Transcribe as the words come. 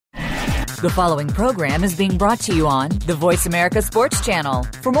The following program is being brought to you on the Voice America Sports Channel.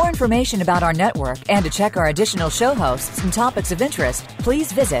 For more information about our network and to check our additional show hosts and topics of interest,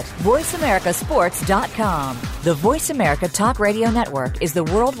 please visit voiceamericasports.com. The Voice America Talk Radio Network is the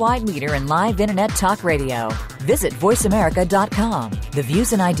worldwide leader in live Internet talk radio. Visit voiceamerica.com. The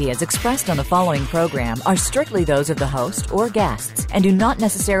views and ideas expressed on the following program are strictly those of the host or guests and do not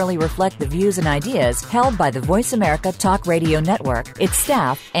necessarily reflect the views and ideas held by the Voice America Talk Radio Network, its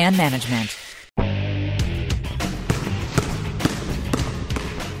staff, and management.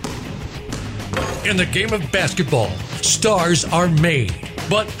 In the game of basketball, stars are made.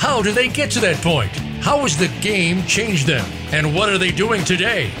 But how do they get to that point? How has the game changed them? And what are they doing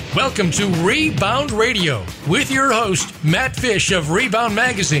today? Welcome to Rebound Radio with your host, Matt Fish of Rebound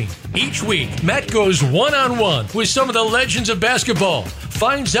Magazine. Each week, Matt goes one-on-one with some of the legends of basketball,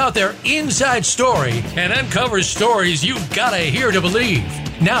 finds out their inside story, and uncovers stories you've got to hear to believe.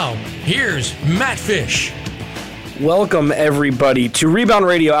 Now, here's Matt Fish. Welcome, everybody, to Rebound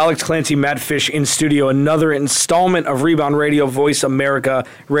Radio. Alex Clancy, Matt Fish in studio. Another installment of Rebound Radio, Voice America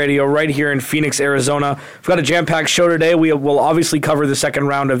Radio, right here in Phoenix, Arizona. We've got a jam-packed show today. We will obviously cover the second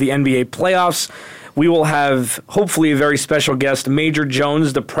round of the NBA playoffs. We will have, hopefully, a very special guest, Major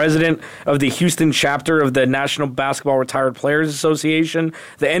Jones, the president of the Houston chapter of the National Basketball Retired Players Association.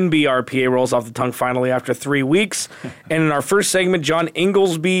 The NBRPA rolls off the tongue finally after 3 weeks. And in our first segment, John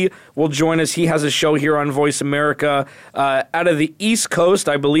Inglesby will join us. He has a show here on Voice America out of the East Coast.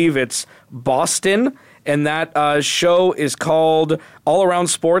 I believe it's Boston. And that show is called All Around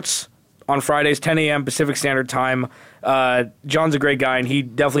Sports on Fridays, 10 a.m. Pacific Standard Time. John's a great guy, and he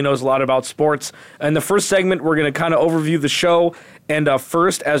definitely knows a lot about sports. In the first segment, we're going to kind of overview the show. And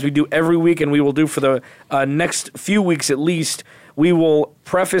first, as we do every week, and we will do for the next few weeks at least, we will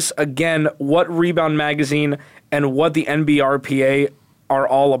preface again what Rebound Magazine and what the NBRPA are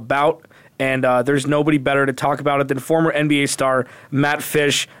all about. And there's nobody better to talk about it than former NBA star Matt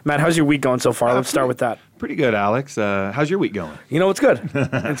Fish. Matt, how's your week going so far? Let's start with that. Pretty good, Alex. How's your week going? You know, it's good.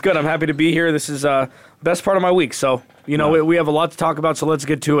 It's good. I'm happy to be here. This is best part of my week. So, you know, we have a lot to talk about, so let's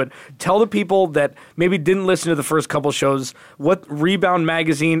get to it. Tell the people that maybe didn't listen to the first couple shows what Rebound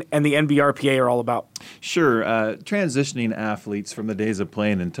Magazine and the NBRPA are all about. Sure. Transitioning athletes from the days of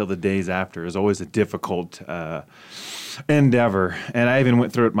playing until the days after is always a difficult endeavor, and I even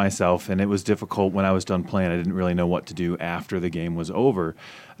went through it myself, and it was difficult when I was done playing. I didn't really know what to do after the game was over.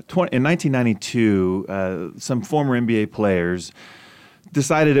 In 1992, some former NBA players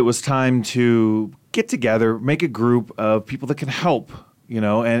decided it was time to get together, make a group of people that can help, you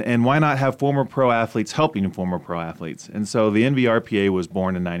know, and why not have former pro athletes helping former pro athletes? And so the NBRPA was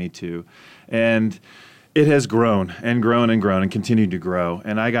born in 92, and it has grown and grown and grown and continued to grow.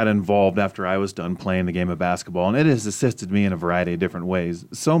 And I got involved after I was done playing the game of basketball, and it has assisted me in a variety of different ways,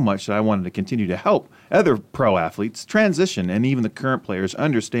 so much that I wanted to continue to help other pro athletes transition, and even the current players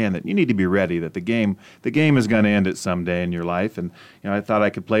understand that you need to be ready, that the game is going to end at some day in your life. And you know, I thought I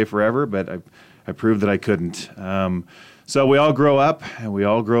could play forever, but I proved that I couldn't. So we all grow up, and we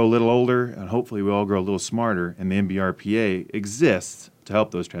all grow a little older, and hopefully we all grow a little smarter, and the NBRPA exists to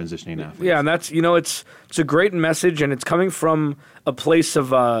help those transitioning athletes. Yeah, and that's, you know, it's a great message, and it's coming from a place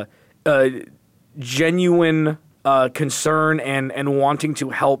of genuine concern and wanting to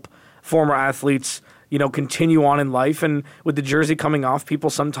help former athletes, you know, continue on in life. And with the jersey coming off, people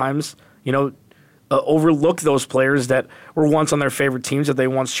sometimes, you know, overlook those players that were once on their favorite teams that they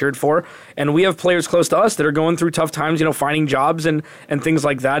once cheered for. And we have players close to us that are going through tough times, you know, finding jobs and things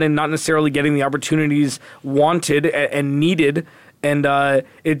like that, and not necessarily getting the opportunities wanted and needed. And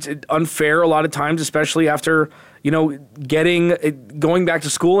it's unfair a lot of times, especially after, you know, going back to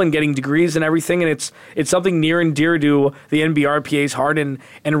school and getting degrees and everything. And it's something near and dear to the NBRPA's heart and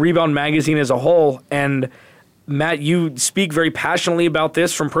Rebound Magazine as a whole. And Matt, you speak very passionately about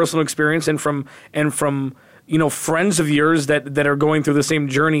this from personal experience and from you know, friends of yours that are going through the same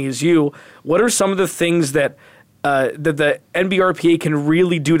journey as you. What are some of the things that the NBRPA can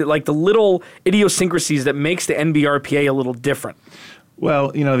really do to, like, the little idiosyncrasies that makes the NBRPA a little different?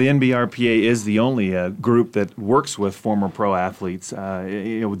 Well, you know, the NBRPA is the only group that works with former pro athletes. You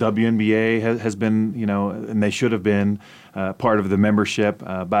know, WNBA has been, you know, and they should have been part of the membership.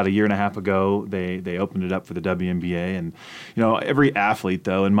 About a year and a half ago, they opened it up for the WNBA. And, you know, every athlete,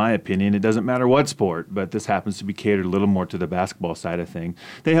 though, in my opinion, it doesn't matter what sport, but this happens to be catered a little more to the basketball side of things.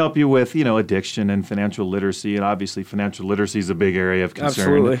 They help you with, you know, addiction and financial literacy. And obviously, financial literacy is a big area of concern.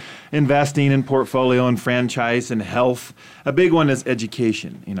 Absolutely. Investing in portfolio and franchise and health. A big one is education.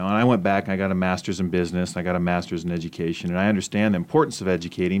 You know, and I went back and I got a master's in business, I got a master's in education, and I understand the importance of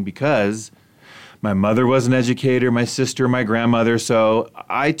educating because my mother was an educator, my sister, my grandmother, so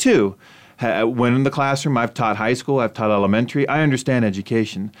I too When in the classroom, I've taught high school, I've taught elementary. I understand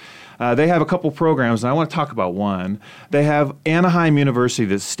education. They have a couple programs, and I want to talk about one. They have Anaheim University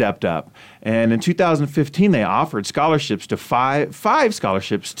that stepped up. And in 2015, they offered scholarships to five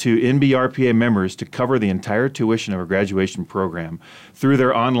scholarships to NBRPA members to cover the entire tuition of a graduation program through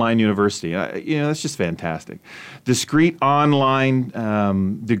their online university. That's just fantastic. Discrete online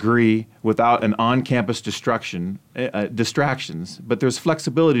degree without an on-campus distractions, but there's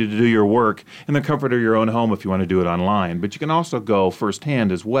flexibility to do your work in the comfort of your own home if you want to do it online. But you can also go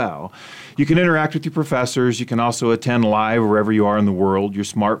firsthand as well. You can interact with your professors. You can also attend live wherever you are in the world. Your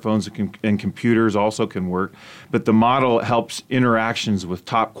smartphones and computers also can work. But the model helps interactions with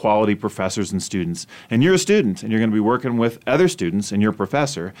top quality professors and students. And you're a student, and you're going to be working with other students and your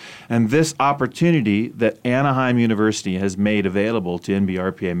professor. And this opportunity that Anaheim University has made available to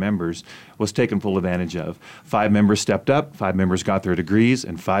NBRPA members was taken full advantage of. 5 members stepped up, 5 members got their degrees,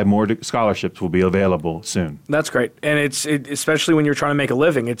 and 5 more scholarships will be available soon. That's great, and especially when you're trying to make a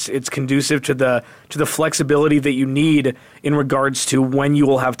living, it's conducive to the flexibility that you need in regards to when you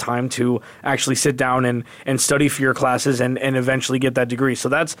will have time to actually sit down and study for your classes and eventually get that degree. So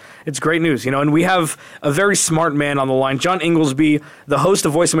it's great news, And we have a very smart man on the line, John Inglesby, the host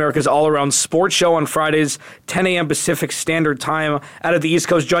of Voice America's all-around sports show on Fridays, 10 a.m. Pacific Standard Time, out of the East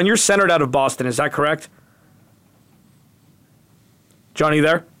Coast. John, you're centered out of Boston, is that correct? Johnny,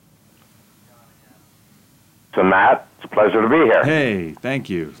 there? So, Matt, it's a pleasure to be here. Hey, thank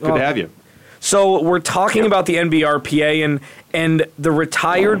you. Good to have you. So we're talking about the NBRPA and the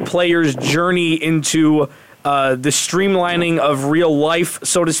retired player's journey into the streamlining of real life,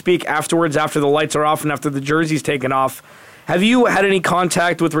 so to speak, afterwards, after the lights are off and after the jersey's taken off. Have you had any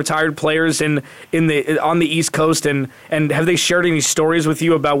contact with retired players on the East Coast, and have they shared any stories with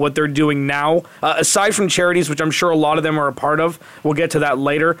you about what they're doing now, aside from charities, which I'm sure a lot of them are a part of? We'll get to that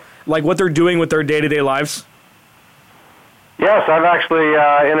later. Like what they're doing with their day-to-day lives? Yes, I've actually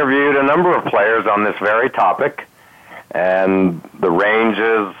interviewed a number of players on this very topic, and the range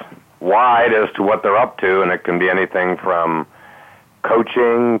is wide as to what they're up to, and it can be anything from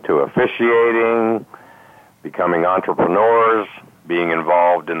coaching to officiating, becoming entrepreneurs, being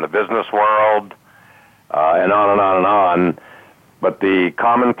involved in the business world, and on and on and on. But the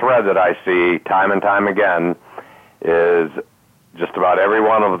common thread that I see time and time again is just about every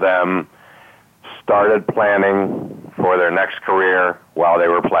one of them started planning for their next career while they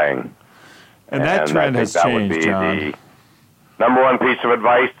were playing. And that trend has changed, would be John. the number one piece of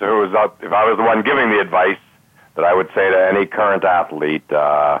advice, if I was the one giving the advice, that I would say to any current athlete,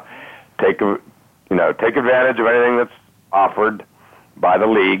 take advantage of anything that's offered by the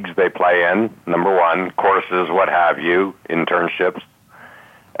leagues they play in, number one, courses, what have you, internships,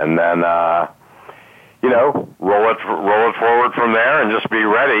 and then, roll it forward from there and just be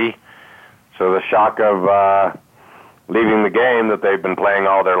ready. So the shock of leaving the game that they've been playing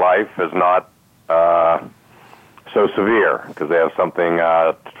all their life is not so severe because they have something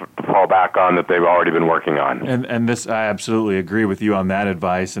to fall back on that they've already been working on. And this, I absolutely agree with you on that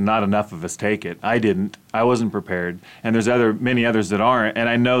advice, and not enough of us take it. I didn't. I wasn't prepared. And there's many others that aren't, and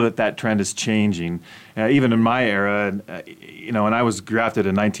I know that trend is changing. Even in my era, and I was drafted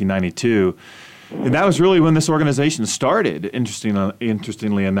in 1992, and that was really when this organization started,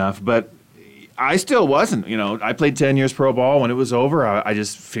 interestingly enough. But I still wasn't, I played 10 years pro ball. When it was over, I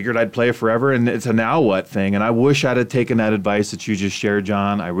just figured I'd play forever, and it's a now what thing. And I wish I'd have taken that advice that you just shared,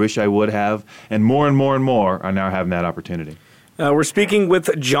 John. I wish I would have. And more are now having that opportunity. We're speaking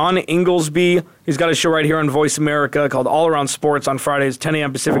with John Inglesby. He's got a show right here on Voice America called All Around Sports on Fridays, 10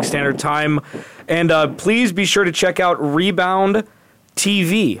 a.m. Pacific Standard Time. And please be sure to check out Rebound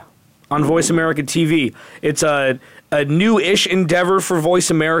TV on Voice America TV. It's a new-ish endeavor for Voice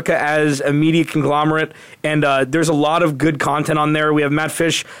America as a media conglomerate, and there's a lot of good content on there. We have Matt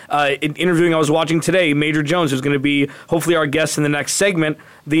Fish interviewing I was watching today, Major Jones, who's going to be hopefully our guest in the next segment,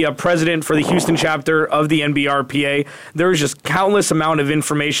 the president for the Houston chapter of the NBRPA. There's just countless amount of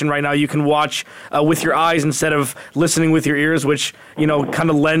information right now you can watch with your eyes instead of listening with your ears, which kind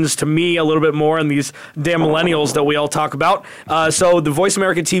of lends to me a little bit more and these damn millennials that we all talk about. So the Voice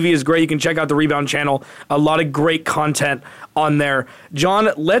America TV is great. You can check out the Rebound channel. A lot of great content on there. John,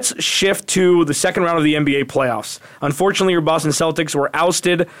 let's shift to the second round of the NBA playoffs. Unfortunately, your Boston Celtics were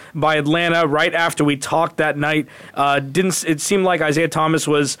ousted by Atlanta right after we talked that night. It seemed like Isaiah Thomas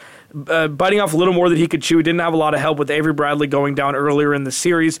was biting off a little more than he could chew. Didn't have a lot of help with Avery Bradley going down earlier in the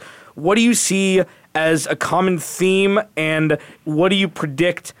series. What do you see as a common theme, and what do you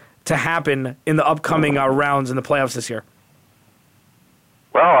predict to happen in the upcoming rounds in the playoffs this year?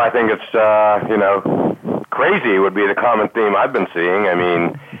 Well, I think it's, crazy would be the common theme I've been seeing. I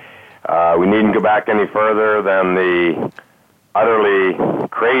mean, go back any further than the utterly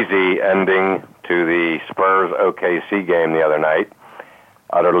crazy ending to the Spurs-OKC game the other night.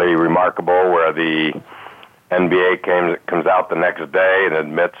 Utterly remarkable, where the NBA comes out the next day and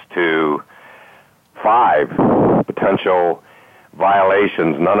admits to 5 potential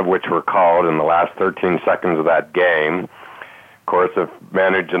violations, none of which were called in the last 13 seconds of that game. Of course, if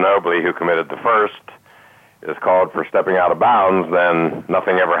Manu Ginobili, who committed the first, is called for stepping out of bounds, then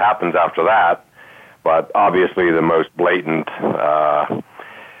nothing ever happens after that. But obviously the most blatant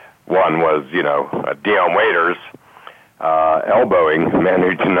one was, Dion Waiters elbowing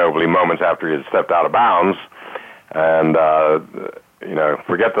Manu Ginobili moments after he had stepped out of bounds. And,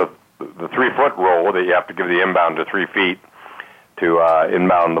 forget the 3-foot rule that you have to give the inbound to 3 feet to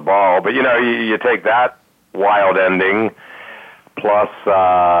inbound the ball. But, you take that wild ending plus, 2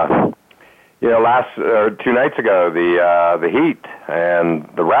 nights ago, the Heat and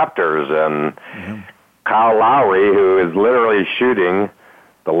the Raptors and Kyle Lowry, who is literally shooting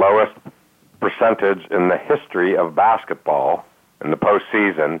the lowest percentage in the history of basketball in the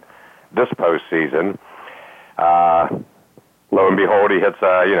postseason, this postseason. Lo and behold, he hits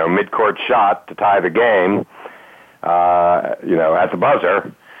a mid-court shot to tie the game, at the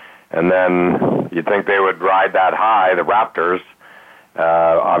buzzer, and then you'd think they would ride that high, the Raptors.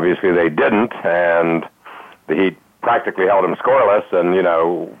 Obviously they didn't, and the Heat practically held him scoreless, and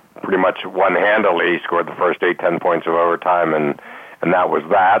pretty much one-handedly scored the first 8-10 points of overtime, and that was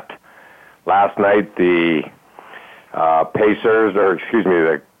that. Last night the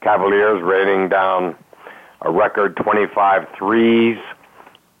the Cavaliers raining down a record 25 threes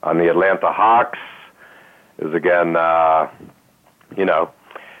on the Atlanta Hawks is again,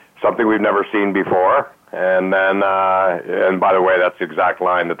 something we've never seen before. And then, and by the way, that's the exact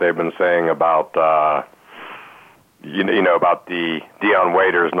line that they've been saying about, about the Dion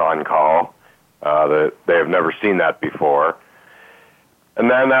Waiters non-call. That they have never seen that before. And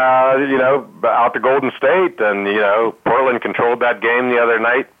then, out to Golden State, and Portland controlled that game the other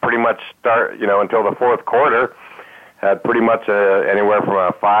night. Pretty much until the fourth quarter, had pretty much anywhere from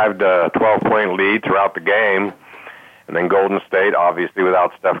a 5 to 12 point lead throughout the game. And then Golden State, obviously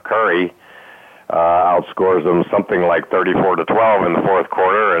without Steph Curry, outscores them something like 34 to 12 in the fourth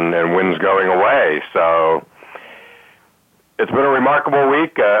quarter, and wins going away. So it's been a remarkable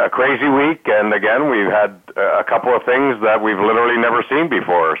week, a crazy week, and again, we've had a couple of things that we've literally never seen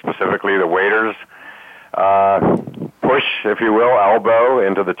before, specifically the Waiters push, if you will, elbow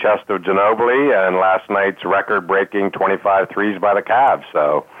into the chest of Ginobili, and last night's record-breaking 25 threes by the Cavs.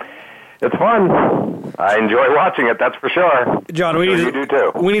 So it's fun. I enjoy watching it, that's for sure. John, we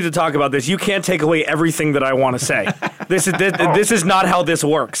need to talk about this. You can't take away everything that I want to say. This is not how this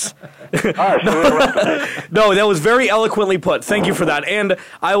works. No, that was very eloquently put. Thank you for that. And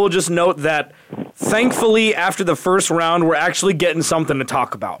I will just note that, thankfully, after the first round, we're actually getting something to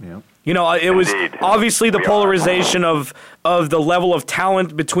talk about. Yep. It was obviously the polarization of the level of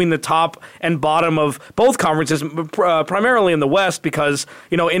talent between the top and bottom of both conferences, primarily in the West, because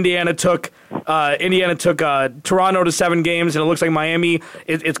Indiana took Toronto to 7 games, and it looks like Miami.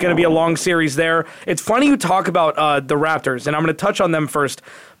 It's going to be a long series there. It's funny you talk about the Raptors, and I'm going to touch on them first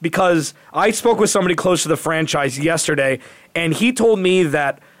because I spoke with somebody close to the franchise yesterday, and he told me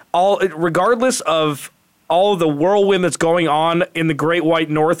that regardless of all the whirlwind that's going on in the Great White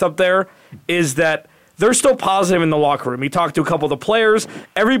North up there, is that they're still positive in the locker room. He talked to a couple of the players.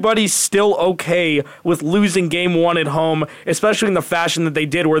 Everybody's still okay with losing game 1 at home, especially in the fashion that they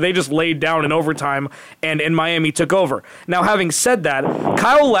did, where they just laid down in overtime and Miami took over. Now, having said that,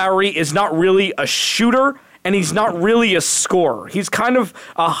 Kyle Lowry is not really a shooter, and he's not really a scorer. He's kind of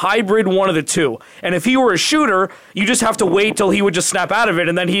a hybrid one of the two. And if he were a shooter, you just have to wait till he would just snap out of it,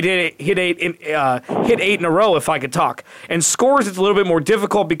 and then he'd hit 8 in a row, if I could talk. And scores, it's a little bit more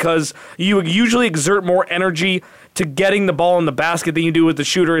difficult because you usually exert more energy to getting the ball in the basket than you do with the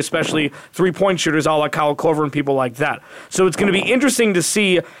shooter, especially three-point shooters a la Kyle Korver and people like that. So it's going to be interesting to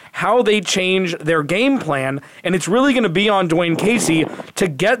see how they change their game plan, and it's really going to be on Dwayne Casey to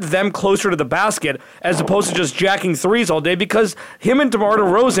get them closer to the basket as opposed to just jacking threes all day, because him and DeMar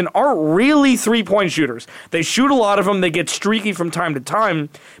DeRozan aren't really three-point shooters. They shoot a lot of them, they get streaky from time to time,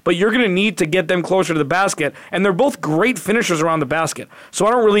 but you're going to need to get them closer to the basket, and they're both great finishers around the basket. So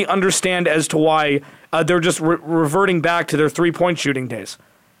I don't really understand as to why they're just reverting back to their three-point shooting days.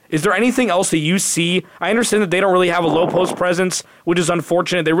 Is there anything else that you see? I understand that they don't really have a low-post presence, which is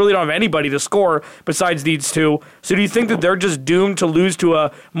unfortunate. They really don't have anybody to score besides these two. So do you think that they're just doomed to lose to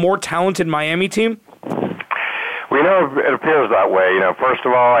a more talented Miami team? Well, it appears that way. First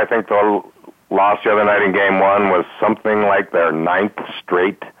of all, I think the loss the other night in Game 1 was something like their 9th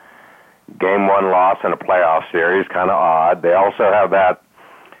straight Game 1 loss in a playoff series, kind of odd. They also have that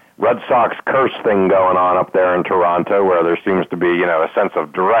Red Sox curse thing going on up there in Toronto, where there seems to be, a sense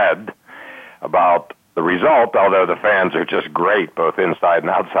of dread about the result, although the fans are just great, both inside and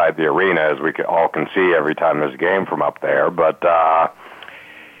outside the arena, as we all can see every time there's a game from up there. But, the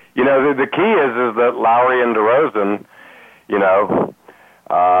key is that Lowry and DeRozan,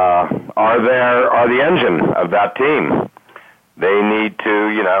 are the engine of that team. They need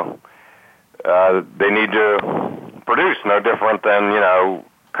to, produce, no different than,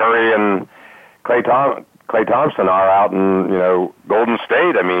 Curry and Klay Thompson are out in, Golden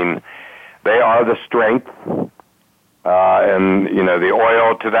State. I mean, they are the strength and, the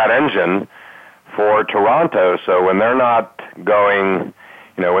oil to that engine for Toronto. So when they're not going,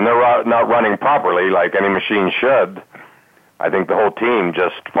 when they're not running properly like any machine should, I think the whole team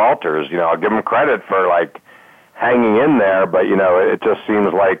just falters. I'll give them credit for, hanging in there, but, it just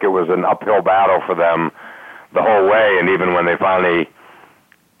seems like it was an uphill battle for them the whole way. And even when they finally,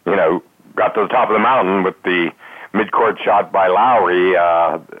 got to the top of the mountain with the midcourt shot by Lowry,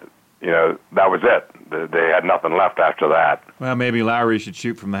 that was it. They had nothing left after that. Well, maybe Lowry should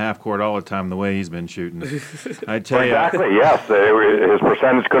shoot from the half court all the time the way he's been shooting. I tell you. Exactly, yes. His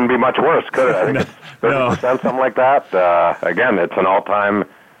percentage couldn't be much worse, could it? I think it's 30%, something like that. Again, it's an all-time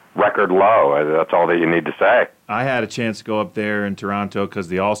record low. That's all that you need to say. I had a chance to go up there in Toronto because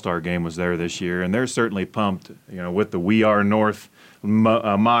the All-Star game was there this year, and they're certainly pumped, with the We Are North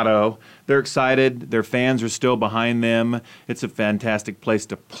motto. They're excited. Their fans are still behind them. It's a fantastic place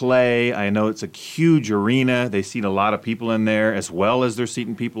to play. I know it's a huge arena. They seat a lot of people in there, as well as they're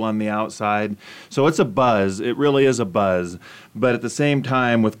seating people on the outside. So it's a buzz. It really is a buzz. But at the same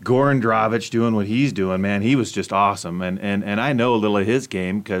time, with Goran Dragic doing what he's doing, man, he was just awesome. And I know a little of his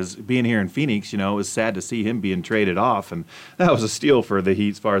game because being here in Phoenix, it was sad to see him being traded off. And that was a steal for the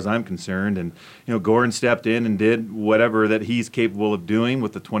Heat as far as I'm concerned. And, Goran stepped in and did whatever that he's capable of doing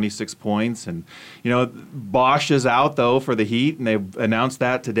with the 26 points. And, Bosch is out, though, for the Heat, and they've announced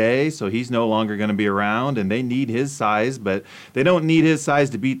that today, so he's no longer going to be around, and they need his size, but they don't need his size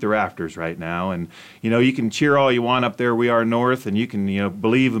to beat the Raptors right now. And, you can cheer all you want up there, We Are North, and you can,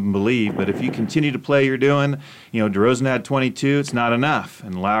 believe and believe, but if you continue to play you're doing, DeRozan had 22, it's not enough.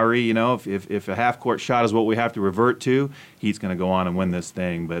 And Lowry, if a half-court shot is what we have to revert to, he's going to go on and win this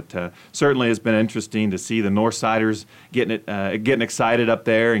thing. But certainly it's been interesting to see the Northsiders getting excited up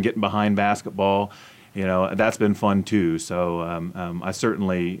there and getting behind basketball. That's been fun too. So I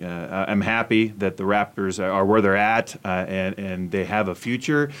certainly am happy that the Raptors are where they're at and they have a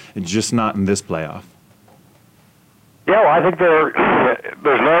future, and just not in this playoff. Yeah, well, I think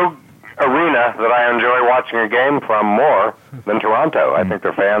there's no arena that I enjoy watching a game from more than Toronto. I think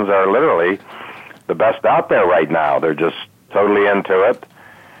their fans are literally the best out there right now. They're just totally into it.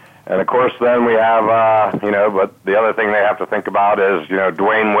 And, of course, then we have, but the other thing they have to think about is,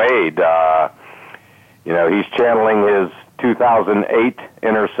 Dwayne Wade. He's channeling his 2008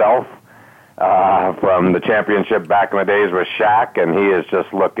 inner self from the championship back in the days with Shaq, and he is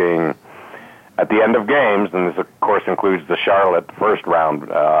just looking at the end of games, and this, of course, includes the Charlotte first round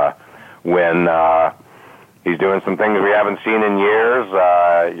win. He's doing some things we haven't seen in years,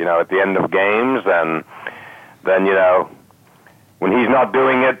 at the end of games, and then, when he's not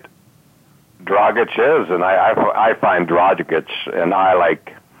doing it, Dragic is, and I find Dragic, and I,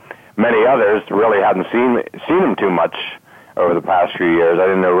 like many others, really hadn't seen him too much over the past few years. I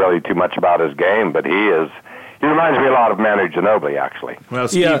didn't know really too much about his game, but he reminds me a lot of Manu Ginobili, actually. Well,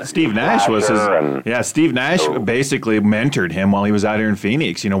 Steve Nash was Steve Nash basically mentored him while he was out here in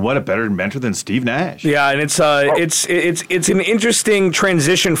Phoenix. What a better mentor than Steve Nash. Yeah, and it's an interesting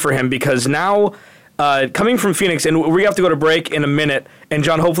transition for him because now coming from Phoenix, and we have to go to break in a minute, and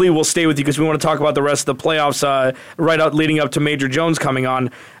John, hopefully we'll stay with you because we want to talk about the rest of the playoffs leading up to Major Jones coming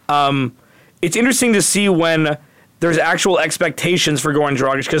on. It's interesting to see when there's actual expectations for Goran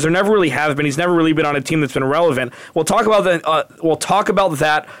Dragic because there never really have been. He's never really been on a team that's been relevant. We'll talk about that. We'll talk about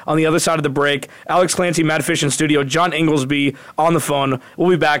that on the other side of the break. Alex Clancy, Matt Fish in studio, John Inglesby on the phone.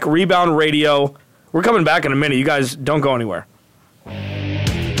 We'll be back. Rebound Radio. We're coming back in a minute. You guys don't go anywhere.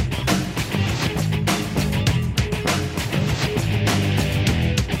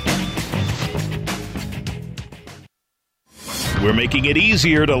 We're making it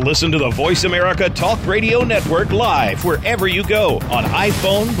easier to listen to the Voice America Talk Radio Network live wherever you go on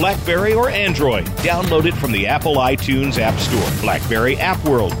iPhone, BlackBerry, or Android. Download it from the Apple iTunes App Store, BlackBerry App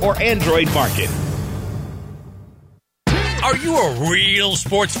World, or Android Market. Are you a real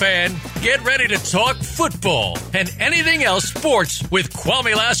sports fan? Get ready to talk football and anything else sports with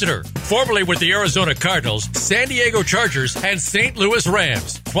Kwame Lassiter. Formerly with the Arizona Cardinals, San Diego Chargers, and St. Louis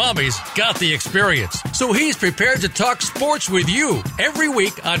Rams, Kwame's got the experience, so he's prepared to talk sports with you every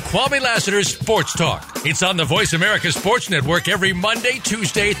week on Kwame Lassiter's Sports Talk. It's on the Voice America Sports Network every Monday,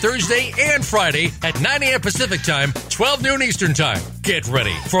 Tuesday, Thursday, and Friday at 9 a.m. Pacific Time, 12 noon Eastern Time. Get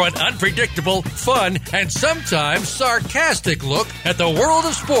ready for an unpredictable, fun, and sometimes sarcastic look at the world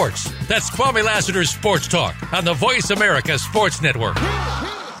of sports. That's Kwame Lassiter's Sports Talk on the Voice America Sports Network.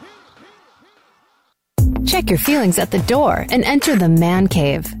 Check your feelings at the door and enter the Man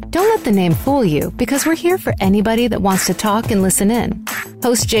Cave. Don't let the name fool you, because we're here for anybody that wants to talk and listen in.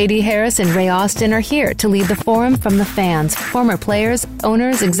 Hosts J.D. Harris and Ray Austin are here to lead the forum from the fans, former players,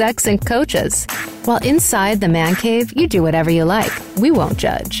 owners, execs, and coaches. While inside the Man Cave, you do whatever you like. We won't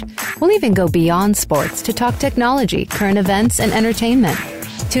judge. We'll even go beyond sports to talk technology, current events, and entertainment.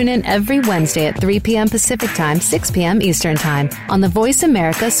 Tune in every Wednesday at 3 p.m. Pacific Time, 6 p.m. Eastern Time on the Voice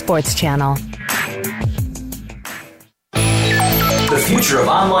America Sports Channel. The future of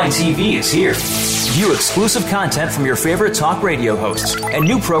online TV is here. View exclusive content from your favorite talk radio hosts and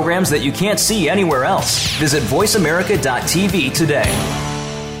new programs that you can't see anywhere else. Visit voiceamerica.tv today.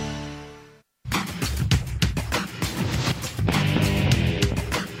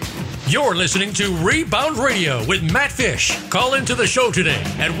 You're listening to Rebound Radio with Matt Fish. Call into the show today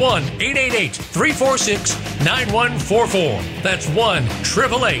at 1-888-346-9144. That's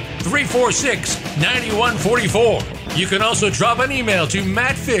 1-888-346-9144. You can also drop an email to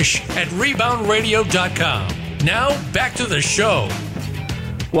mattfish@reboundradio.com. Now, back to the show.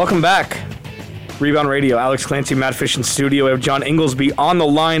 Welcome back. Rebound Radio, Alex Clancy, Matt Fish in studio. We have John Inglesby on the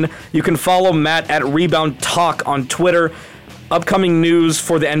line. You can follow Matt at Rebound Talk on Twitter. Upcoming news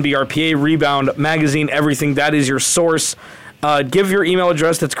for the NBRPA, Rebound Magazine, everything. That is your source. Give your email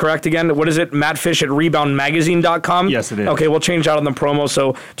address that's correct again. What is it? mattfish@reboundmagazine.com? Yes, it is. Okay, we'll change out on the promo,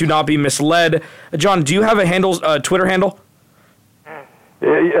 so do not be misled. John, do you have a Twitter handle?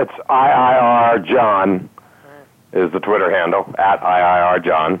 It's IIR John is the Twitter handle, at IIR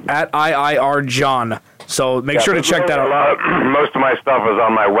John. At IIR John. So make sure to check that out. Most of my stuff is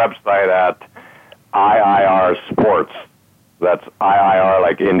on my website at IIR Sports. That's IIR,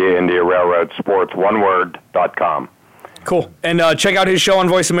 like India Railroad Sports, one word.com. Cool. And check out his show on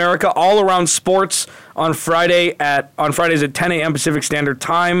Voice America, All Around Sports, on Fridays at 10 a.m. Pacific Standard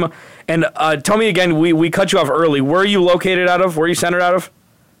Time. And tell me again, we cut you off early. Where are you located out of? Where are you centered out of?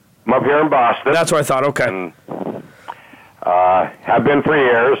 I'm up here in Boston. That's what I thought. Okay. And, have been for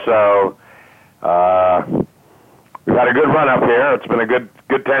years, so we've had a good run up here. It's been a good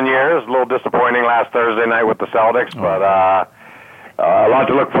 10 years. A little disappointing last Thursday night with the Celtics, but a lot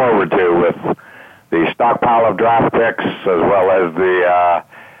to look forward to with the stockpile of draft picks as well as the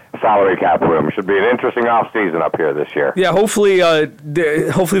salary cap room. Should be an interesting offseason up here this year. Yeah, hopefully the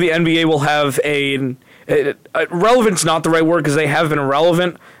NBA will have a relevance, not the right word because they have been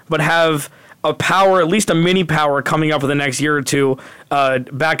relevant, but have a power, at least a mini power, coming up in the next year or two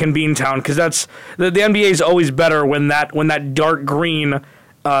back in Beantown, because that's the NBA is always better when that dark green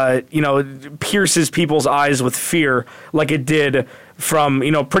pierces people's eyes with fear, like it did from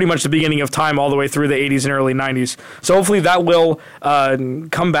pretty much the beginning of time all the way through the 80s and early 90s. So hopefully that will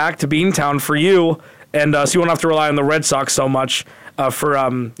come back to Beantown for you, and so you won't have to rely on the Red Sox so much for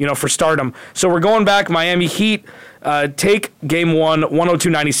stardom. So we're going back. Miami Heat take Game 1,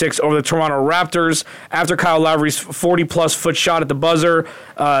 102-96 over the Toronto Raptors after Kyle Lowry's 40-plus foot shot at the buzzer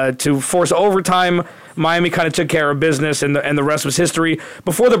to force overtime. Miami kind of took care of business, and the rest was history.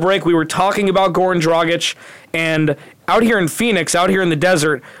 Before the break, we were talking about Goran Dragic, and out here in Phoenix, out here in the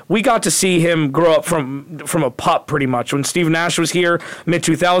desert, we got to see him grow up from a pup, pretty much. When Steve Nash was here,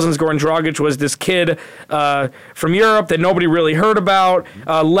 mid-2000s, Goran Dragic was this kid from Europe that nobody really heard about,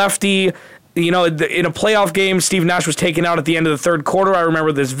 lefty. In a playoff game, Steve Nash was taken out at the end of the third quarter. I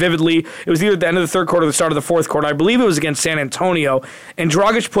remember this vividly. It was either the end of the third quarter or the start of the fourth quarter. I believe it was against San Antonio. And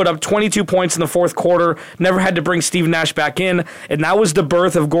Dragic put up 22 points in the fourth quarter, never had to bring Steve Nash back in, and that was the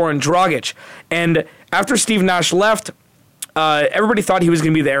birth of Goran Dragic. And after Steve Nash left, everybody thought he was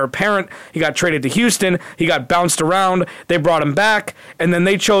going to be the heir apparent. He got traded to Houston. He got bounced around. They brought him back, and then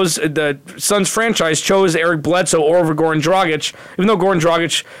the Suns franchise chose Eric Bledsoe over Goran Dragic, even though Goran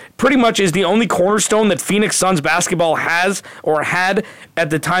Dragic pretty much is the only cornerstone that Phoenix Suns basketball has or had at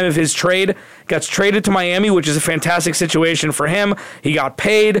the time of his trade. Gets traded to Miami, which is a fantastic situation for him. He got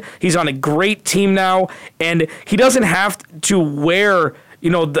paid. He's on a great team now, and he doesn't have to wear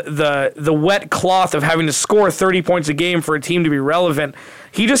the wet cloth of having to score 30 points a game for a team to be relevant.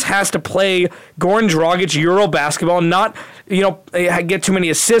 He just has to play Goran Dragic Euro basketball, not get too many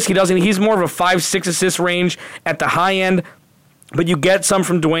assists. He's more of a 5-6 assist range at the high end. but you get some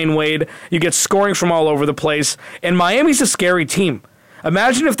from Dwayne Wade. You get scoring from all over the place. And Miami's a scary team.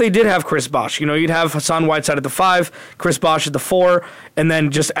 Imagine if they did have Chris Bosh. You'd have Hassan Whiteside at the 5, Chris Bosh at the 4, and then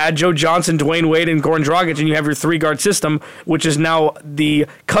just add Joe Johnson, Dwayne Wade, and Goran Dragic, and you have your 3-guard system, which is now the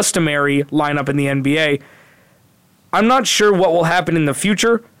customary lineup in the NBA. I'm not sure what will happen in the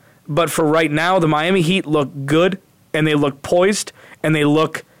future, but for right now, the Miami Heat look good, and they look poised, and they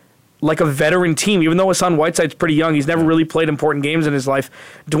look like a veteran team. Even though Hassan Whiteside's pretty young, he's never really played important games in his life.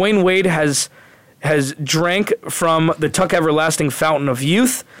 Dwayne Wade has drank from the Tuck Everlasting fountain of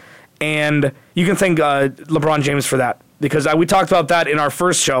youth, and you can thank LeBron James for that, because we talked about that in our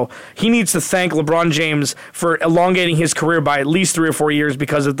first show. He needs to thank LeBron James for elongating his career by at least 3 or 4 years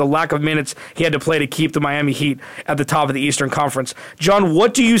because of the lack of minutes he had to play to keep the Miami Heat at the top of the Eastern Conference. John,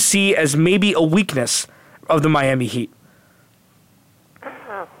 what do you see as maybe a weakness of the Miami Heat?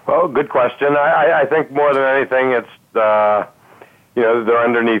 Well, good question. I think more than anything, it's their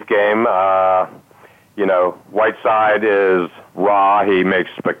underneath game. Whiteside is raw. He makes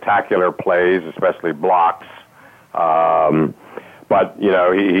spectacular plays, especially blocks. But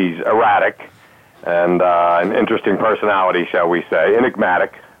he's erratic and an interesting personality, shall we say.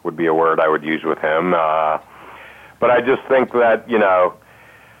 Enigmatic would be a word I would use with him. But I just think that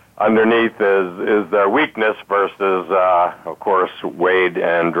underneath is their weakness versus, of course, Wade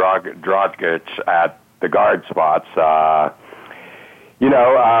and Dragic at the guard spots. Joe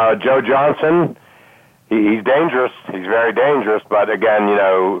Johnson, he's dangerous. He's very dangerous. But again,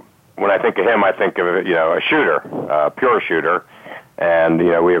 when I think of him, I think of a shooter, a pure shooter. And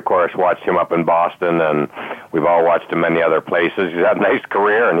we of course watched him up in Boston, and we've all watched him many other places. He's had a nice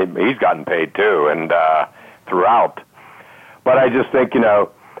career, and he's gotten paid too, and throughout. But I just think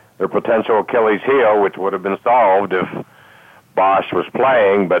their potential Achilles heel, which would have been solved if Bosh was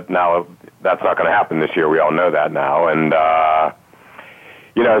playing, but now that's not going to happen this year. We all know that now, and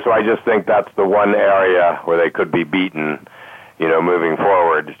so I just think that's the one area where they could be beaten, moving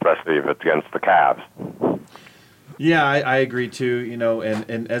forward, especially if it's against the Cavs. Yeah, I agree too.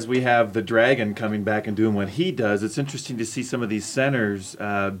 And as we have the Dragon coming back and doing what he does, it's interesting to see some of these centers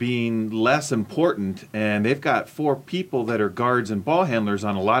being less important. And they've got 4 people that are guards and ball handlers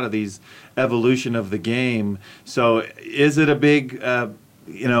on a lot of these evolution of the game. So is it a big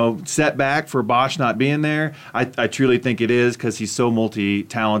setback for Bosh not being there? I truly think it is, because he's so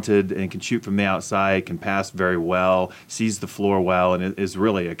multi-talented and can shoot from the outside, can pass very well, sees the floor well, and is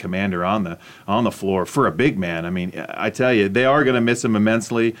really a commander on the floor for a big man. I mean, I tell you, they are going to miss him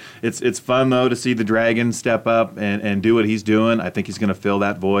immensely. It's fun, though, to see the Dragon step up and do what he's doing. I think he's going to fill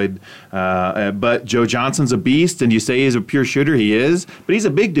that void. But Joe Johnson's a beast, and you say he's a pure shooter. He is, but he's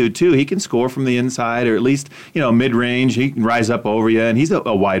a big dude, too. He can score from the inside, or at least, mid-range. He can rise up over you, and he's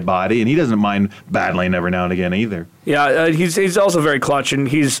a wide body, and he doesn't mind battling every now and again either. Yeah, he's also very clutch, and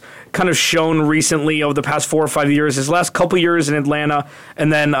he's kind of shown recently over the past 4 or 5 years, his last couple years in Atlanta,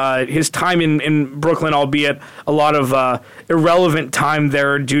 and then his time in Brooklyn, albeit a lot of irrelevant time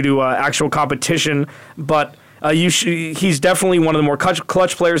there due to actual competition, but he's definitely one of the more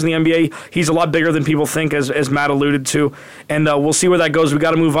clutch players in the NBA. He's a lot bigger than people think, as Matt alluded to. And we'll see where that goes. We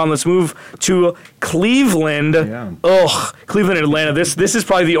got to move on. Let's move to Cleveland. Yeah. Cleveland and Atlanta. This is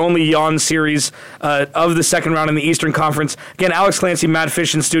probably the only yawn series of the second round in the Eastern Conference. Again, Alex Clancy, Matt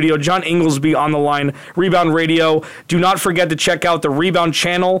Fish in studio, John Inglesby on the line, Rebound Radio. Do not forget to check out the Rebound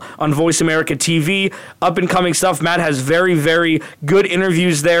channel on Voice America TV. Up-and-coming stuff. Matt has very, very good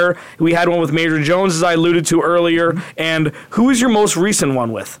interviews there. We had one with Major Jones, as I alluded to earlier. And who is your most recent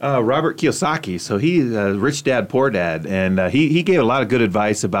one with? Robert Kiyosaki. So he's Rich Dad, Poor Dad. And he gave a lot of good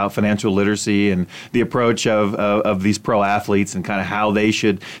advice about financial literacy and the approach of these pro athletes and kind of how they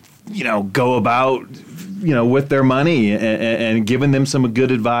should, go about, with their money and giving them some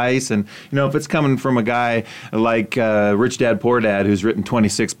good advice. And, if it's coming from a guy like Rich Dad, Poor Dad, who's written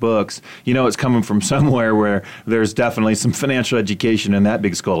 26 books, it's coming from somewhere where there's definitely some financial education in that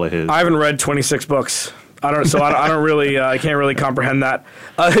big skull of his. I haven't read 26 books. I don't really, I can't really comprehend that.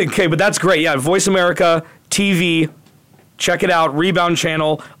 Okay, but that's great. Yeah, Voice America TV. Check it out, Rebound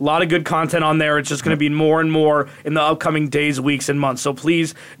channel. A lot of good content on there. It's just going to be more and more in the upcoming days, weeks, and months. So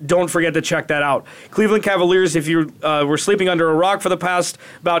please don't forget to check that out. Cleveland Cavaliers, if you were sleeping under a rock for the past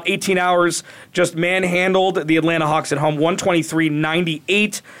about 18 hours, just manhandled the Atlanta Hawks at home,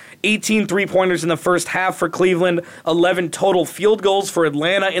 123-98. 18 3-pointers in the first half for Cleveland, 11 total field goals for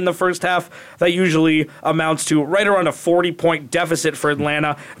Atlanta in the first half. That usually amounts to right around a 40-point deficit for Atlanta.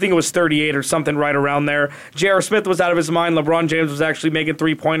 I think it was 38 or something right around there. J.R. Smith was out of his mind. LeBron James was actually making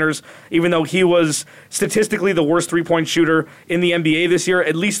three-pointers, even though he was statistically the worst three-point shooter in the NBA this year.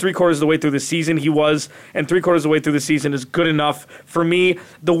 At least three-quarters of the way through the season he was, and three-quarters of the way through the season is good enough for me.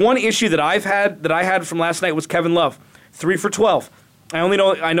 The one issue that I had from last night was Kevin Love, 3 for 12.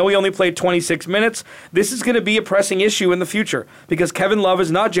 I know he only played 26 minutes. This is going to be a pressing issue in the future because Kevin Love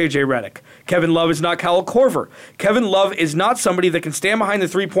is not J.J. Redick. Kevin Love is not Kyle Korver. Kevin Love is not somebody that can stand behind the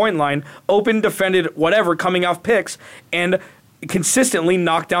three-point line, open, defended, whatever, coming off picks, and consistently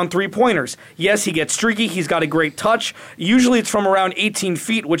knock down three-pointers. Yes, he gets streaky. He's got a great touch. Usually it's from around 18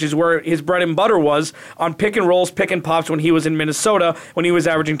 feet, which is where his bread and butter was on pick and rolls, pick and pops when he was in Minnesota, when he was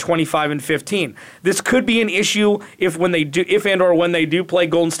averaging 25 and 15. This could be an issue if when they do play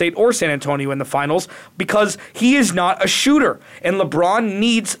Golden State or San Antonio in the finals, because he is not a shooter, and LeBron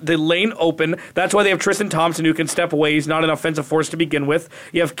needs the lane open. That's why they have Tristan Thompson, who can step away. He's not an offensive force to begin with.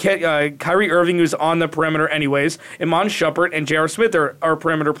 You have Kyrie Irving, who's on the perimeter anyways. Iman Shumpert and J.R. Smith are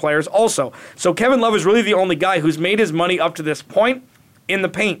perimeter players also. So Kevin Love is really the only guy who's made his money up to this point in the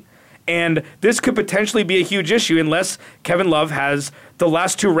paint. And this could potentially be a huge issue unless Kevin Love has the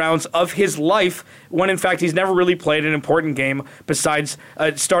last two rounds of his life, when in fact he's never really played an important game besides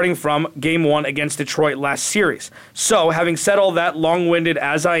starting from Game 1 against Detroit last series. So having said all that, long-winded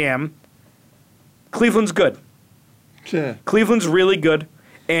as I am, Cleveland's good. Yeah. Cleveland's really good.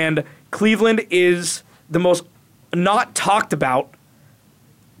 And Cleveland is the most not talked about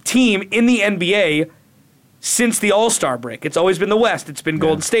team in the NBA since the All-Star break. It's always been the West. It's been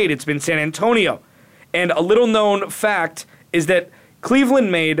Golden State. It's been San Antonio. And a little known fact is that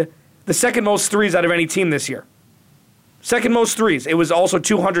Cleveland made the second most threes out of any team this year. Second most threes. It was also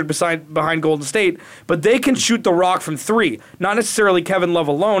 200 behind Golden State, but they can shoot the rock from three. Not necessarily Kevin Love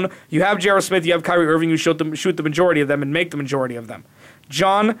alone. You have J.R. Smith, you have Kyrie Irving, who shoot the majority of them and make the majority of them.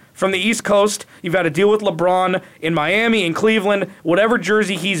 John, from the East Coast, you've got to deal with LeBron in Miami, in Cleveland, whatever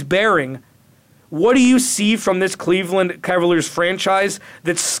jersey he's bearing. What do you see from this Cleveland Cavaliers franchise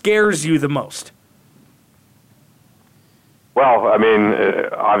that scares you the most? Well, I mean,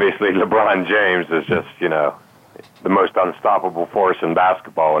 obviously LeBron James is just, the most unstoppable force in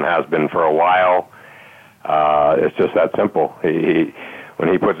basketball and has been for a while. It's just that simple. When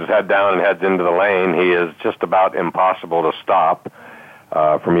he puts his head down and heads into the lane, he is just about impossible to stop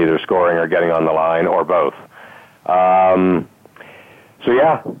from either scoring or getting on the line or both. So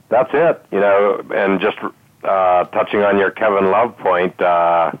yeah, that's it. And just touching on your Kevin Love point,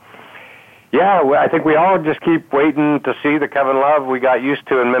 I think we all just keep waiting to see the Kevin Love we got used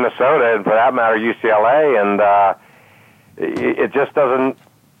to in Minnesota, and for that matter, UCLA, and it just doesn't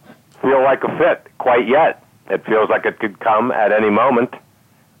feel like a fit quite yet. It feels like it could come at any moment,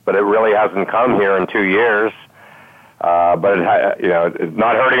 but it really hasn't come here in 2 years. But it's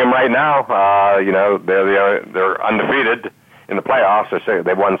not hurting them right now. They're undefeated in the playoffs.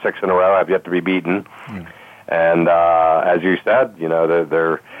 They've won 6 in a row, have yet to be beaten. And as you said,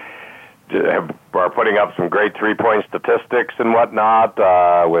 they're are putting up some great three-point statistics and whatnot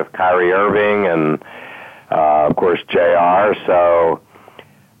with Kyrie Irving and of course JR. So,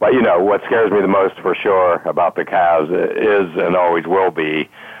 but what scares me the most for sure about the Cavs is and always will be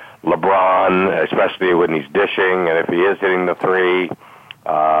LeBron, especially when he's dishing and if he is hitting the three.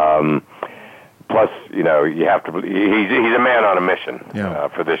 Plus, you have to. He's a man on a mission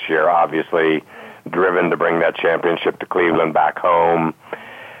for this year. Obviously, driven to bring that championship to Cleveland back home.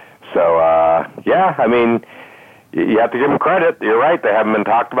 So, I mean, you have to give him credit. You're right; they haven't been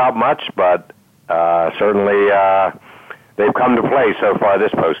talked about much, but certainly they've come to play so far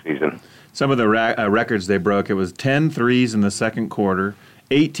this postseason. Some of the records they broke, it was 10 threes in the second quarter,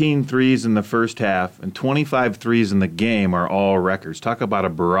 18 threes in the first half, and 25 threes in the game are all records. Talk about a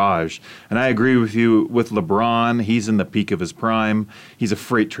barrage. And I agree with you with LeBron. He's in the peak of his prime. He's a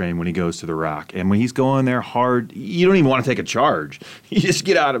freight train when he goes to the Rock. And when he's going there hard, you don't even want to take a charge. You just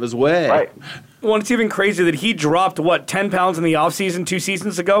get out of his way. Right. Well, it's even crazy that he dropped, 10 pounds in the offseason 2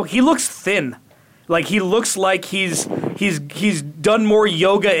 seasons ago? He looks thin. Like, he looks like he's done more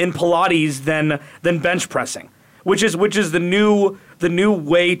yoga and Pilates than bench pressing, which is the new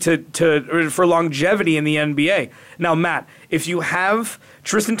way for longevity in the NBA. Now, Matt, if you have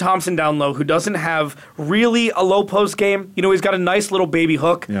Tristan Thompson down low, who doesn't have really a low post game, he's got a nice little baby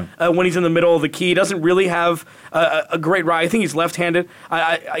hook when he's in the middle of the key. He doesn't really have a great ride. I think he's left-handed.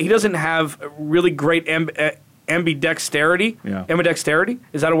 He doesn't have really great ambidexterity. Yeah. Ambidexterity?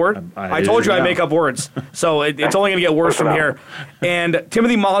 Is that a word? I told you I yeah. make up words. So it's only going to get worse from here. And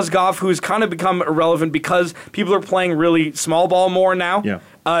Timothy Mozgov, who's kind of become irrelevant because people are playing really small ball more now.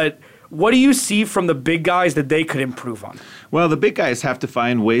 Yeah. What do you see from the big guys that they could improve on? Well, the big guys have to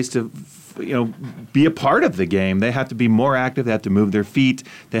find ways to be a part of the game. They have to be more active. They have to move their feet.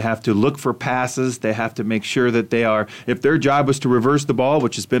 They have to look for passes. They have to make sure that they are, if their job was to reverse the ball,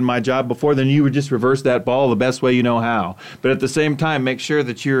 which has been my job before, then you would just reverse that ball the best way you know how. But at the same time, make sure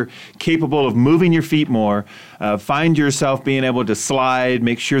that you're capable of moving your feet more. Find yourself being able to slide.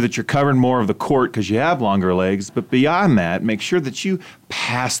 Make sure that you're covering more of the court because you have longer legs. But beyond that, make sure that you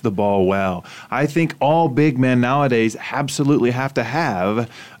pass the ball well. I think all big men nowadays absolutely have to have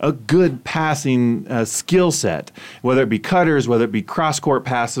a good passing skill set, whether it be cutters, whether it be cross-court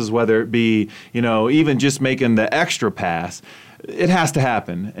passes, whether it be, even just making the extra pass. It has to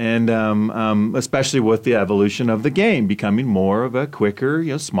happen, and especially with the evolution of the game becoming more of a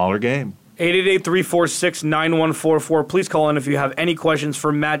quicker, smaller game. 888-346-9144. Please call in if you have any questions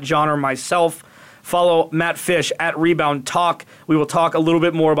for Matt, John, or myself. Follow Matt Fish at Rebound Talk. We will talk a little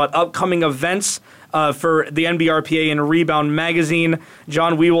bit more about upcoming events for the NBRPA and Rebound Magazine.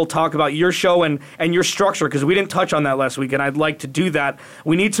 John, we will talk about your show and your structure because we didn't touch on that last week, and I'd like to do that.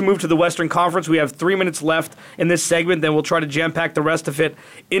 We need to move to the Western Conference. We have 3 minutes left in this segment. Then we'll try to jam-pack the rest of it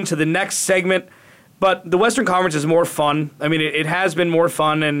into the next segment. But the Western Conference is more fun. I mean, it has been more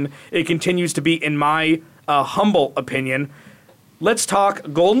fun, and it continues to be, in my humble opinion. Let's talk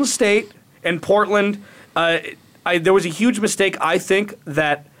Golden State and Portland. There was a huge mistake, I think,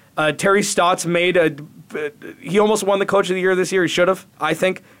 that Terry Stotts made. He almost won the Coach of the Year this year. He should have, I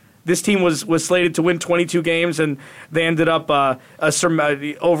think. This team was slated to win 22 games, and they ended up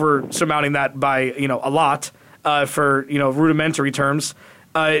surmounting that by a lot for rudimentary terms.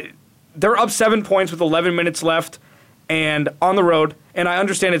 They're up 7 points with 11 minutes left, and on the road. And I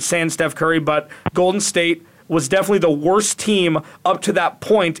understand it's sans Steph Curry, but Golden State was definitely the worst team up to that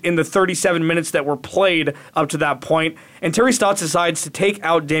point in the 37 minutes that were played up to that point. And Terry Stotts decides to take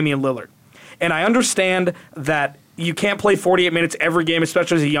out Damian Lillard. And I understand that you can't play 48 minutes every game,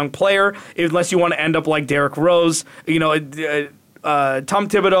 especially as a young player, unless you want to end up like Derrick Rose. Tom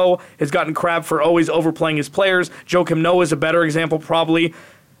Thibodeau has gotten crap for always overplaying his players. Joakim Noah is a better example probably.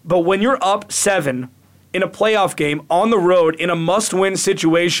 But when you're up 7 in a playoff game on the road in a must-win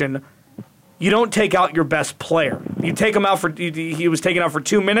situation, you don't take out your best player. You take him out he was taken out for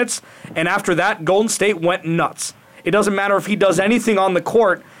 2 minutes, and after that, Golden State went nuts. It doesn't matter if he does anything on the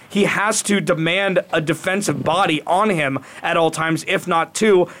court, he has to demand a defensive body on him at all times, if not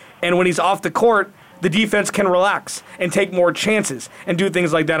 2. And when he's off the court, the defense can relax and take more chances and do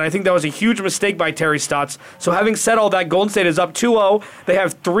things like that. I think that was a huge mistake by Terry Stotts. So having said all that, Golden State is up 2-0. They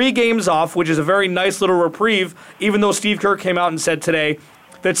have 3 games off, which is a very nice little reprieve, even though Steve Kerr came out and said today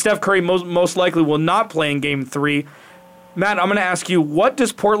that Steph Curry most likely will not play in Game 3. Matt, I'm going to ask you, what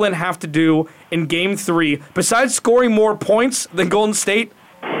does Portland have to do in Game 3, besides scoring more points than Golden State,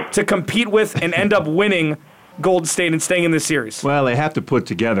 to compete with and end up winning Golden State and staying in this series? Well, they have to put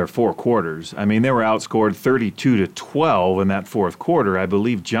together 4 quarters. I mean, they were outscored 32-12 in that fourth quarter. I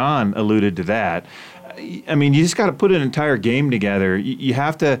believe John alluded to that. I mean, you just got to put an entire game together. You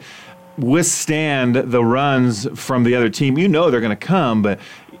have to withstand the runs from the other team. You know they're going to come, but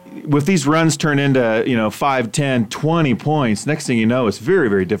with these runs turn into 5, 10, 20 points, next thing you know, it's very,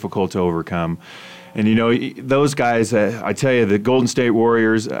 very difficult to overcome. And, those guys, I tell you, the Golden State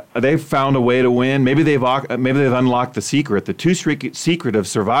Warriors, they've found a way to win. Maybe they've unlocked the secret, the secret of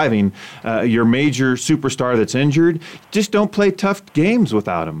surviving your major superstar that's injured. Just don't play tough games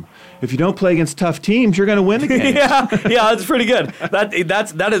without him. If you don't play against tough teams, you're going to win the game. yeah, that's pretty good.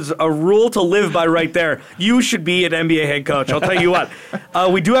 That is a rule to live by right there. You should be an NBA head coach. I'll tell you what.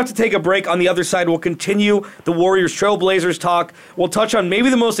 We do have to take a break. On the other side, we'll continue the Warriors Trailblazers talk. We'll touch on maybe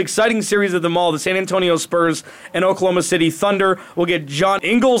the most exciting series of them all, the San Antonio Spurs and Oklahoma City Thunder. We'll get John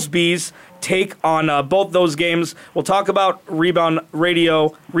Inglesby's take on both those games. We'll talk about Rebound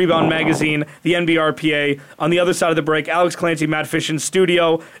Radio, Rebound Magazine, the NBRPA. On the other side of the break, Alex Clancy, Matt Fish in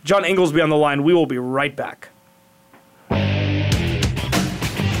studio, John Inglesby on the line. We will be right back.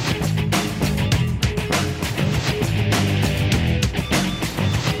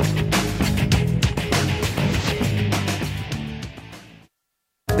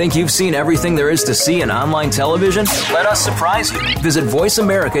 Think you've seen everything there is to see in online television? Let us surprise you. Visit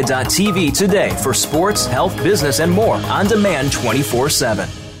voiceamerica.tv today for sports, health, business, and more on demand 24/7.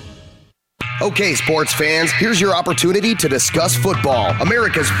 Okay, sports fans, here's your opportunity to discuss football,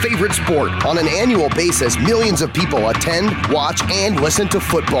 America's favorite sport. On an annual basis, millions of people attend, watch, and listen to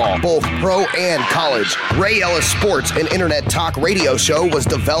football, both pro and college. Ray Ellis Sports, an internet talk radio show, was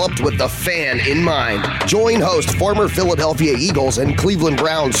developed with the fan in mind. Join host, former Philadelphia Eagles and Cleveland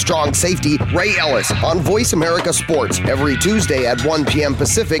Browns strong safety Ray Ellis on Voice America Sports every Tuesday at 1 p.m.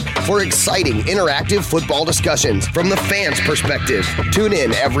 Pacific for exciting, interactive football discussions from the fans' perspective. Tune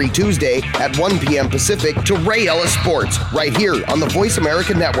in every Tuesday at 1 p.m. Pacific to Ray Ellis Sports right here on the Voice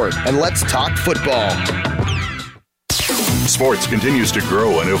America Network, and let's talk football. Sports continues to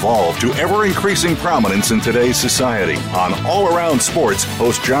grow and evolve to ever-increasing prominence in today's society. On All Around Sports,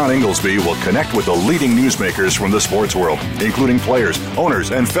 host John Inglesby will connect with the leading newsmakers from the sports world, including players,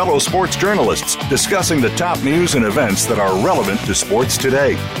 owners, and fellow sports journalists, discussing the top news and events that are relevant to sports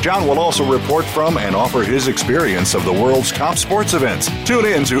today. John will also report from and offer his experience of the world's top sports events. Tune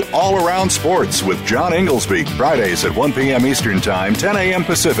in to All Around Sports with John Inglesby, Fridays at 1 p.m. Eastern Time, 10 a.m.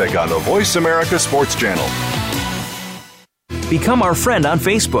 Pacific on the Voice America Sports Channel. Become our friend on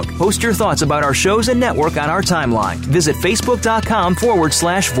Facebook. Post your thoughts about our shows and network on our timeline. Visit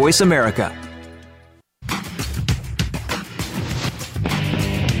Facebook.com/Voice America.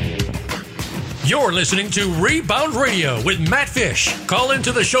 You're listening to Rebound Radio with Matt Fish. Call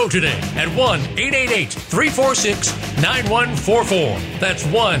into the show today at 1-888-346-9144. That's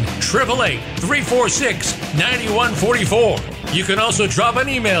 1-888-346-9144. You can also drop an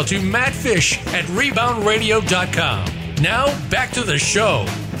email to mattfish@reboundradio.com. Now, back to the show.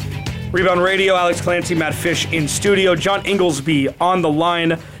 Rebound Radio, Alex Clancy, Matt Fish in studio, John Inglesby on the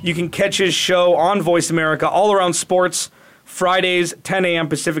line. You can catch his show on Voice America, All Around Sports, Fridays, 10 a.m.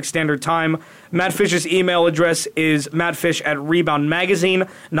 Pacific Standard Time. Matt Fish's email address is mattfish@Rebound Magazine,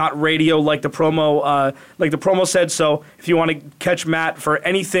 not radio like the promo said. So if you want to catch Matt for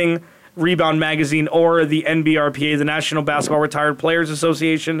anything Rebound Magazine or the NBRPA, the National Basketball Retired Players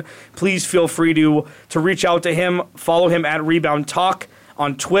Association, please feel free to reach out to him. Follow him at Rebound Talk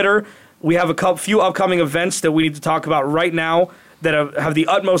on Twitter. We have a few upcoming events that we need to talk about right now that have the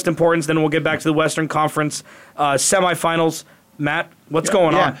utmost importance. Then we'll get back to the Western Conference semifinals. Matt, what's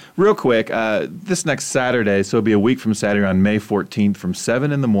going on? Real quick, this next Saturday, so it'll be a week from Saturday on May 14th from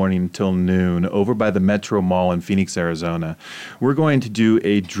 7 in the morning until noon over by the Metro Mall in Phoenix, Arizona, we're going to do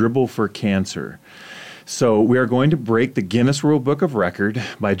a Dribble for Cancer. So we are going to break the Guinness World Book of Record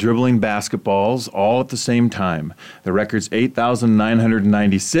by dribbling basketballs all at the same time. The record's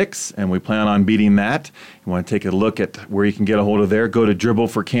 8,996, and we plan on beating that. You want to take a look at where you can get a hold of there, go to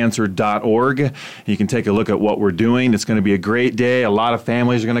dribbleforcancer.org. You can take a look at what we're doing. It's going to be a great day. A lot of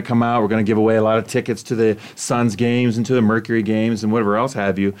families are going to come out. We're going to give away a lot of tickets to the Suns games and to the Mercury games and whatever else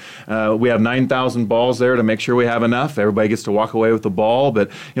have you. We have 9,000 balls there to make sure we have enough. Everybody gets to walk away with the ball, but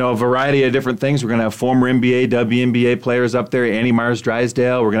a variety of different things. We're going to have former NBA, WNBA players up there, Annie Mars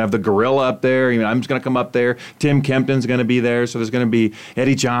Drysdale. We're going to have the Gorilla up there. I'm just going to come up there. Tim Kempton's going to be there. So there's going to be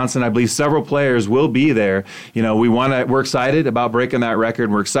Eddie Johnson. I believe several players will be there. We're excited about breaking that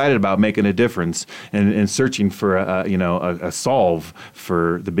record. We're excited about making a difference and searching for a solve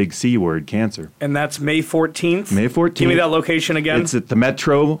for the big C word, cancer. And that's May 14th? May 14th. Give me that location again. It's at the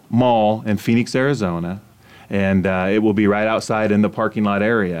Metro Mall in Phoenix, Arizona. And it will be right outside in the parking lot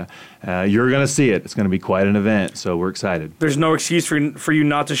area. You're going to see it. It's going to be quite an event, so we're excited. There's no excuse for you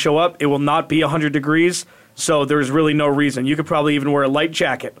not to show up. It will not be 100 degrees, so there's really no reason. You could probably even wear a light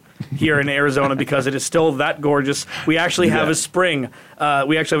jacket here in Arizona because it is still that gorgeous. We actually have a spring.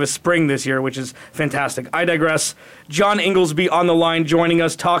 We actually have a spring this year, which is fantastic. I digress. John Inglesby on the line joining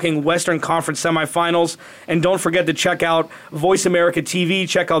us, talking Western Conference semifinals. And don't forget to check out Voice America TV.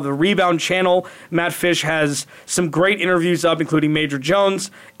 Check out the Rebound channel. Matt Fish has some great interviews up, including Major Jones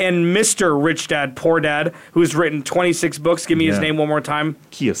and Mr. Rich Dad Poor Dad, who's written 26 books. Give me his name one more time.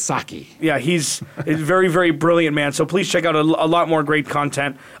 Kiyosaki. Yeah, he's a very, very brilliant man. So please check out a lot more great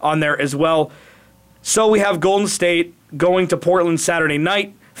content on there as well. So we have Golden State going to Portland Saturday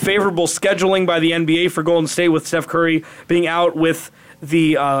night. Favorable scheduling by the NBA for Golden State with Steph Curry being out with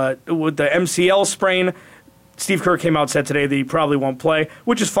the MCL sprain. Steve Kerr came out and said today that he probably won't play,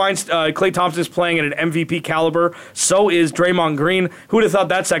 which is fine. Klay Thompson is playing at an MVP caliber. So is Draymond Green. Who would have thought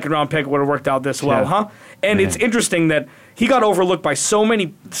that second-round pick would have worked out this well, huh? And it's interesting that he got overlooked by so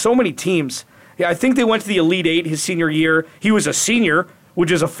many teams. Yeah, I think they went to the Elite Eight his senior year. He was a senior, which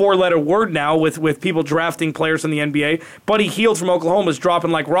is a four-letter word now with people drafting players in the NBA. Buddy Hield from Oklahoma is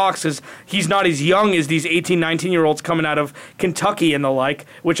dropping like rocks because he's not as young as these 18, 19-year-olds coming out of Kentucky and the like,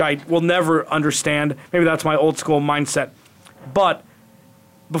 which I will never understand. Maybe that's my old-school mindset. But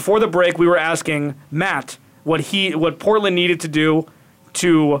before the break, we were asking Matt what Portland needed to do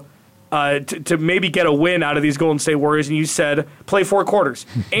to to maybe get a win out of these Golden State Warriors, and you said play 4 quarters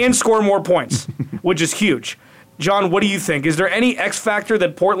and score more points, which is huge. John, what do you think? Is there any X factor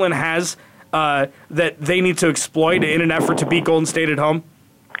that Portland has that they need to exploit in an effort to beat Golden State at home?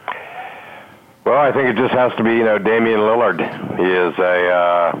 Well, I think it just has to be, Damian Lillard. He is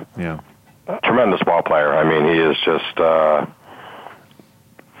a tremendous ball player. I mean, he is just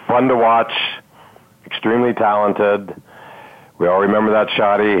fun to watch, extremely talented. We all remember that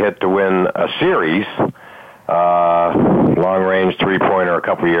shot he hit to win a series, long-range three-pointer a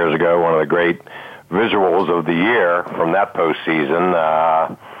couple years ago, one of the great visuals of the year from that postseason.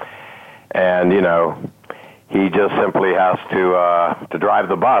 And, he just simply has to drive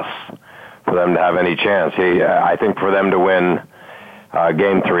the bus for them to have any chance. I think for them to win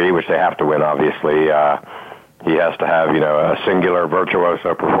Game 3, which they have to win, obviously, he has to have, a singular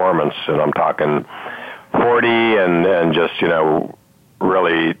virtuoso performance, and I'm talking 40 and just,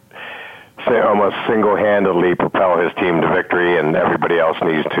 really almost single-handedly propel his team to victory, and everybody else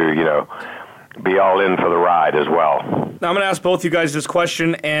needs to, be all in for the ride as well. Now, I'm going to ask both you guys this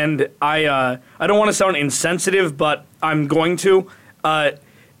question, and I don't want to sound insensitive, but I'm going to.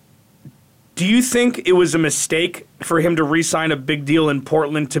 Do you think it was a mistake for him to re-sign a big deal in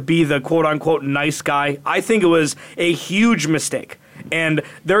Portland to be the quote-unquote nice guy? I think it was a huge mistake. And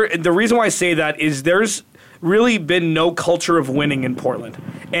the reason why I say that is there's really been no culture of winning in Portland.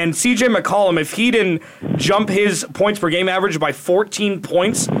 And C.J. McCollum, if he didn't jump his points per game average by 14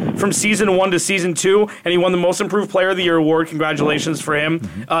 points from Season 1 to Season 2, and he won the Most Improved Player of the Year award, congratulations for him.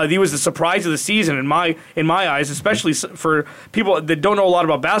 He was the surprise of the season in my eyes, especially for people that don't know a lot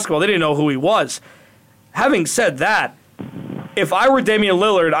about basketball. They didn't know who he was. Having said that, if I were Damian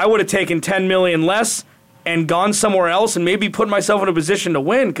Lillard, I would have taken $10 million less and gone somewhere else and maybe put myself in a position to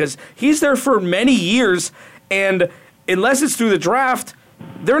win, because he's there for many years, and unless it's through the draft,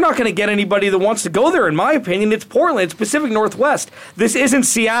 they're not going to get anybody that wants to go there, in my opinion. It's Portland. It's Pacific Northwest. This isn't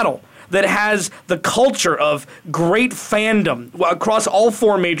Seattle that has the culture of great fandom across all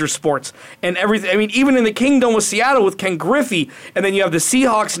 4 major sports and everything. I mean, even in the Kingdom with Seattle with Ken Griffey, and then you have the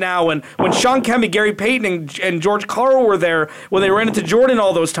Seahawks now, and when Sean Kemp, Gary Payton, and George Karl were there when they ran into Jordan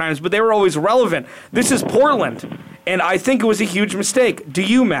all those times, but they were always relevant. This is Portland. And I think it was a huge mistake. Do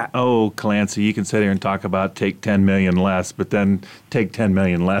you, Matt? Oh, Clancy, you can sit here and talk about take $10 million less, but then take $10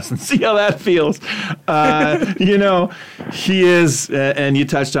 million less and see how that feels. He is, and you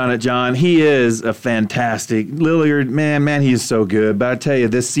touched on it, John, he is a fantastic Lillard. Man, he is so good. But I tell you,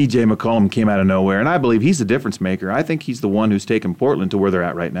 this C.J. McCollum came out of nowhere, and I believe he's a difference maker. I think he's the one who's taken Portland to where they're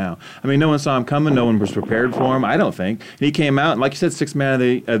at right now. I mean, no one saw him coming. No one was prepared for him, I don't think. And he came out, and like you said, 6th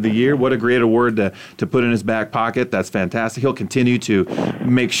man of the year. What a great award to put in his back pocket. That's fantastic. He'll continue to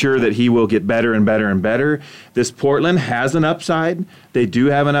make sure that he will get better and better and better. This Portland has an upside. They do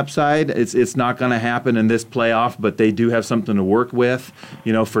have an upside. It's not going to happen in this playoff, but they do have something to work with,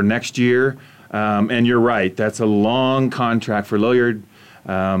 for next year. And you're right. That's a long contract for Lillard.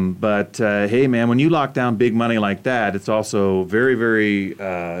 But hey, man, when you lock down big money like that, it's also very, very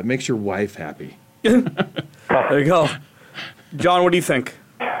it makes your wife happy. There you go. John, what do you think?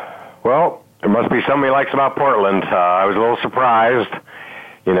 Well, there must be something he likes about Portland. I was a little surprised,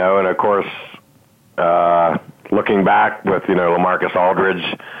 and of course, looking back with, LaMarcus Aldridge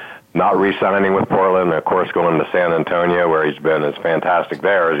not re-signing with Portland, and of course going to San Antonio, where he's been as fantastic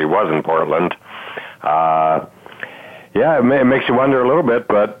there as he was in Portland. It makes you wonder a little bit,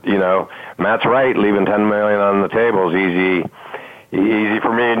 but, Matt's right, leaving $10 million on the table is easy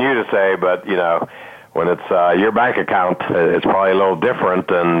for me and you to say, but, when it's your bank account, it's probably a little different,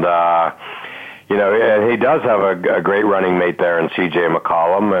 and he does have a great running mate there in C.J.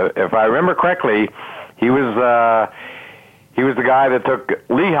 McCollum. If I remember correctly, he was the guy that took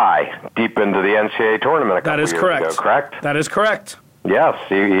Lehigh deep into the NCAA tournament a couple years ago, correct? That is correct. Yes,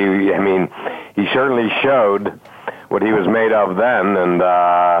 he certainly showed what he was made of then,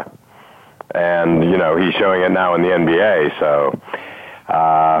 and he's showing it now in the NBA. So,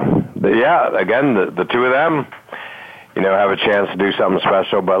 again, the two of them, have a chance to do something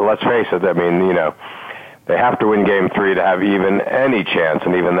special. But let's face it, they have to win Game 3 to have even any chance,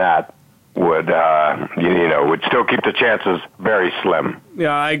 and even that would still keep the chances very slim.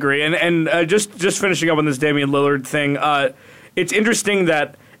 Yeah, I agree. And just finishing up on this Damian Lillard thing, it's interesting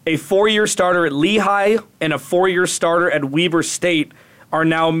that a 4-year starter at Lehigh and a 4-year starter at Weber State are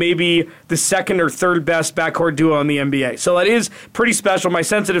now maybe the second or third best backcourt duo in the NBA. So that is pretty special. My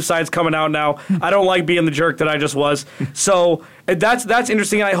sensitive side's coming out now. I don't like being the jerk that I just was. So that's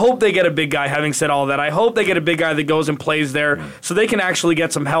interesting, and I hope they get a big guy, having said all that. I hope they get a big guy that goes and plays there so they can actually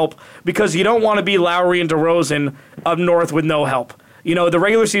get some help, because you don't want to be Lowry and DeRozan up north with no help. You know, the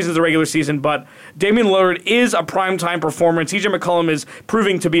regular season is the regular season, but Damian Lillard is a primetime performer, and CJ McCollum is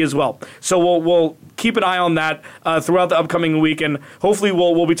proving to be as well. So we'll keep an eye on that throughout the upcoming week, and hopefully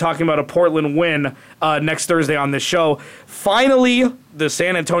we'll be talking about a Portland win next Thursday on this show. Finally, the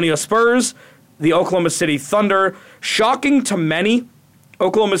San Antonio Spurs, the Oklahoma City Thunder. Shocking to many,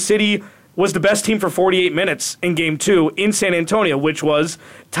 Oklahoma City was the best team for 48 minutes in Game 2 in San Antonio, which was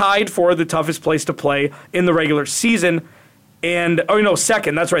tied for the toughest place to play in the regular season. And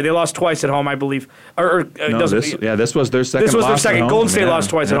second. That's right. They lost twice at home, I believe. This was their second. This was their second. Golden State lost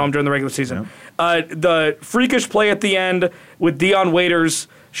twice at home during the regular season. The freakish play at the end with Dion Waiters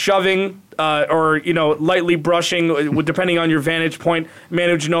shoving lightly brushing, depending on your vantage point,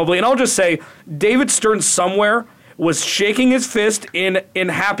 Manu Ginobili. And I'll just say, David Stern somewhere was shaking his fist in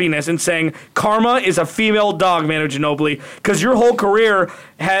happiness and saying, karma is a female dog, Manu Ginobili, because your whole career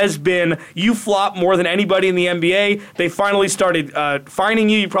has been, you flop more than anybody in the NBA. They finally started fining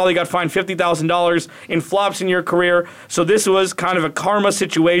you. You probably got fined $50,000 in flops in your career. So this was kind of a karma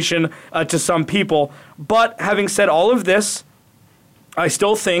situation to some people. But having said all of this, I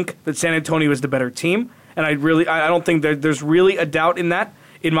still think that San Antonio is the better team. And I don't think there's really a doubt in that,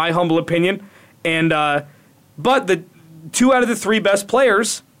 in my humble opinion. And but the 2 out of the 3 best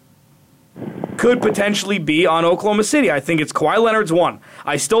players could potentially be on Oklahoma City. I think it's Kawhi Leonard's one.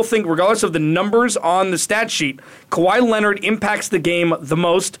 I still think, regardless of the numbers on the stat sheet, Kawhi Leonard impacts the game the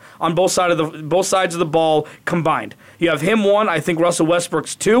most on both sides of the ball combined. You have him 1. I think Russell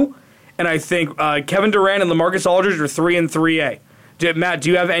Westbrook's 2, and I think Kevin Durant and LaMarcus Aldridge are 3 and 3A. Matt,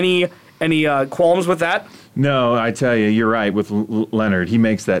 do you have any qualms with that? No, I tell you, you're right with Leonard. He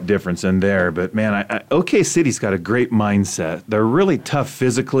makes that difference in there. But, man, OK City's got a great mindset. They're really tough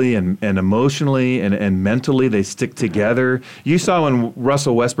physically and emotionally and mentally. They stick together. You saw when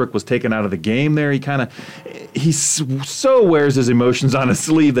Russell Westbrook was taken out of the game there, he so wears his emotions on his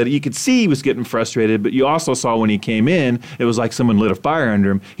sleeve that you could see he was getting frustrated. But you also saw when he came in, it was like someone lit a fire under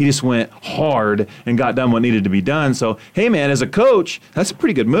him. He just went hard and got done what needed to be done. So, hey, man, as a coach, that's a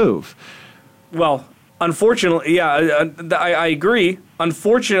pretty good move. Well, unfortunately, yeah, I agree.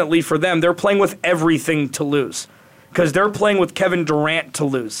 Unfortunately for them, they're playing with everything to lose because they're playing with Kevin Durant to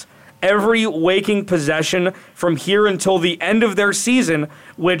lose. Every waking possession from here until the end of their season,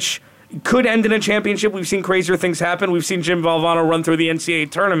 which could end in a championship. We've seen crazier things happen. We've seen Jim Valvano run through the NCAA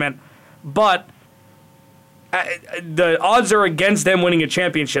tournament. But the odds are against them winning a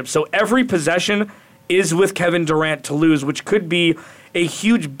championship. So every possession is with Kevin Durant to lose, which could be a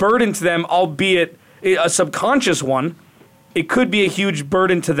huge burden to them, albeit a subconscious one. It could be a huge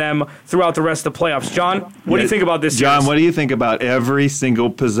burden to them throughout the rest of the playoffs. John, what do you think about this series? John, what do you think about every single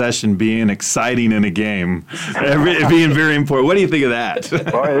possession being exciting in a game, being very important? What do you think of that?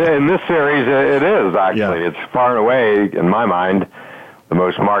 Well, in this series, it is, actually. Yeah. It's far and away, in my mind, the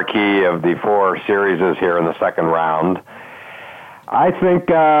most marquee of the 4 series here in the second round. I think...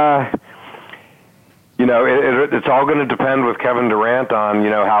 it's all going to depend with Kevin Durant on,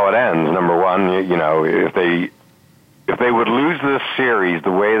 how it ends. Number one, if they would lose this series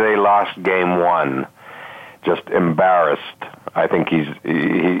the way they lost Game 1, just embarrassed, I think he's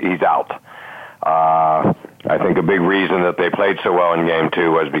out. I think a big reason that they played so well in Game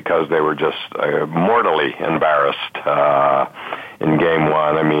 2 was because they were just mortally embarrassed in Game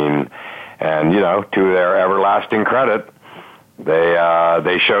 1. I mean, and, to their everlasting credit,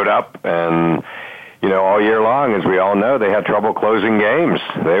 they showed up and... all year long, as we all know, they had trouble closing games.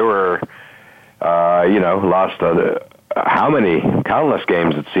 They were, lost countless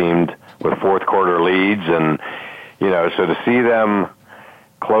games, it seemed, with fourth quarter leads. And, so to see them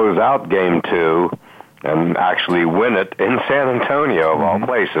close out Game 2 and actually win it in San Antonio, of all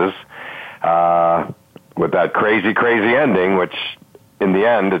places, with that crazy, crazy ending, which in the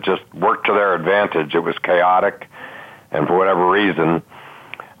end, it just worked to their advantage. It was chaotic, and for whatever reason...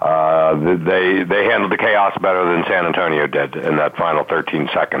 They handled the chaos better than San Antonio did in that final 13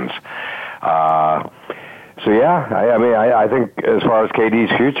 seconds. I think as far as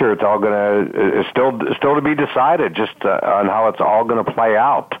KD's future, it's all it's still to be decided just on how it's all going to play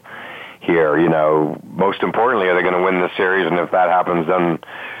out here. Most importantly, are they going to win this series? And if that happens, then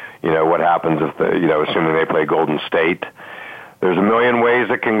what happens if assuming they play Golden State? There's a million ways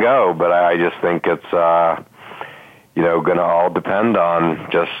it can go, but I just think it's. Going to all depend on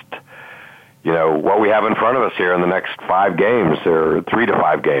just, what we have in front of us here in the next 5 games, or 3 to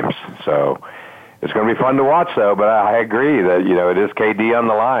 5 games. So it's going to be fun to watch, though. But I agree that, it is KD on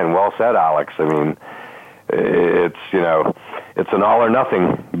the line. Well said, Alex. I mean, it's an all or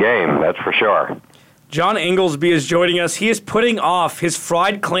nothing game, that's for sure. John Inglesby is joining us. He is putting off his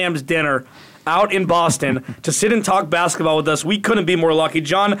fried clams dinner out in Boston to sit and talk basketball with us. We couldn't be more lucky.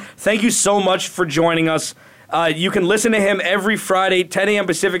 John, thank you so much for joining us. You can listen to him every Friday, 10 a.m.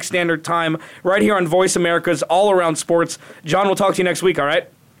 Pacific Standard Time, right here on Voice America's All Around Sports. John, we'll talk to you next week, all right?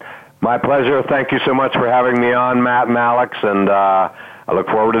 My pleasure. Thank you so much for having me on, Matt and Alex, and I look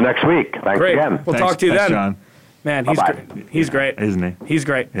forward to next week. Thanks again. We'll talk to you then. John. Man, he's great. Isn't he? He's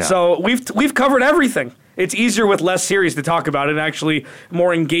great. Yeah. So we've covered everything. It's easier with less series to talk about and actually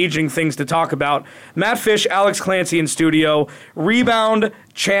more engaging things to talk about. Matt Fish, Alex Clancy in studio. Rebound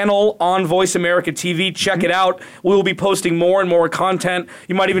channel on Voice America TV. Check it out. We will be posting more and more content.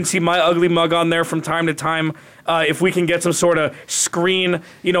 You might even see my ugly mug on there from time to time. If we can get some sort of screen,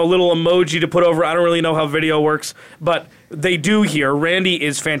 little emoji to put over. I don't really know how video works, but they do here. Randy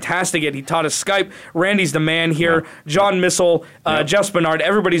is fantastic at. He taught us Skype. Randy's the man here. John Missel, Jeff Spinard.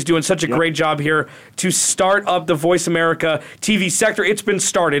 Everybody's doing such a great job here to start up the Voice America TV sector. It's been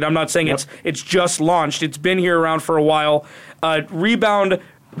started. I'm not saying it's just launched. It's been here around for a while. Rebound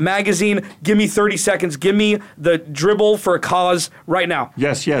Magazine, give me 30 seconds. Give me the dribble for a cause right now.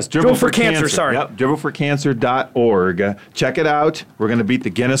 Yes. Dribble for cancer, sorry. Yep, dribbleforcancer.org. Check it out. We're going to beat the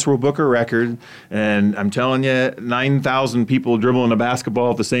Guinness World Book of Record. And I'm telling you, 9,000 people dribbling a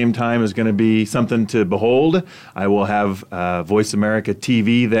basketball at the same time is going to be something to behold. I will have Voice America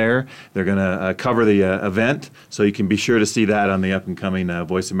TV there. They're going to cover the event, so you can be sure to see that on the up-and-coming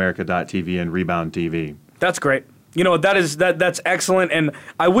voiceamerica.tv and Rebound TV. That's great. That's excellent, and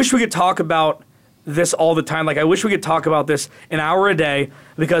I wish we could talk about this all the time. Like, I wish we could talk about this an hour a day,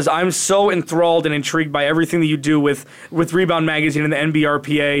 because I'm so enthralled and intrigued by everything that you do with Rebound Magazine and the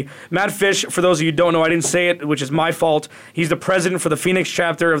NBRPA. Matt Fish, for those of you who don't know, I didn't say it, which is my fault. He's the president for the Phoenix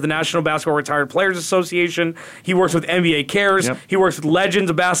chapter of the National Basketball Retired Players Association. He works with NBA Cares. Yep. He works with Legends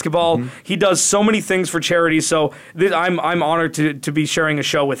of Basketball. Mm-hmm. He does so many things for charities, so I'm honored to be sharing a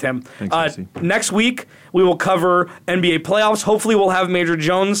show with him. Thanks, next week, we will cover NBA playoffs. Hopefully we'll have Major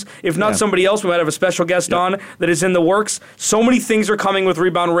Jones. If not somebody else, we might have a special guest on that is in the works. So many things are coming with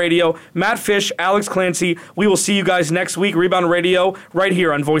Rebound Radio. Matt Fish, Alex Clancy, we will see you guys next week. Rebound Radio, right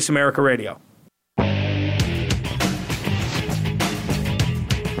here on Voice America Radio.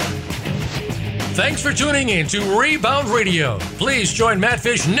 Thanks for tuning in to Rebound Radio. Please join Matt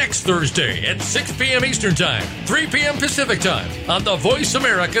Fish next Thursday at 6 p.m. Eastern Time, 3 p.m. Pacific Time on the Voice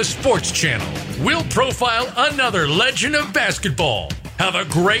America Sports Channel. We'll profile another legend of basketball. Have a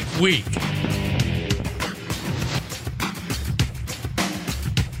great week.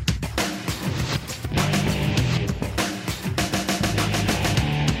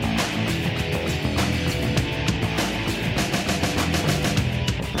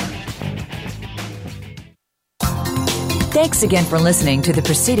 Thanks again for listening to the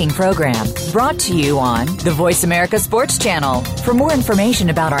preceding program, brought to you on the Voice America Sports Channel. For more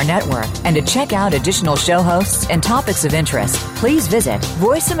information about our network and to check out additional show hosts and topics of interest, please visit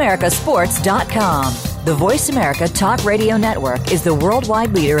voiceamericasports.com. The Voice America Talk Radio Network is the worldwide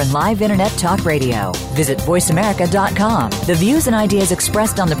leader in live Internet talk radio. Visit voiceamerica.com. The views and ideas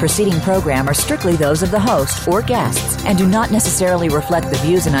expressed on the preceding program are strictly those of the host or guests and do not necessarily reflect the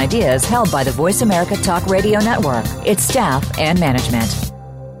views and ideas held by the Voice America Talk Radio Network, its staff, and management.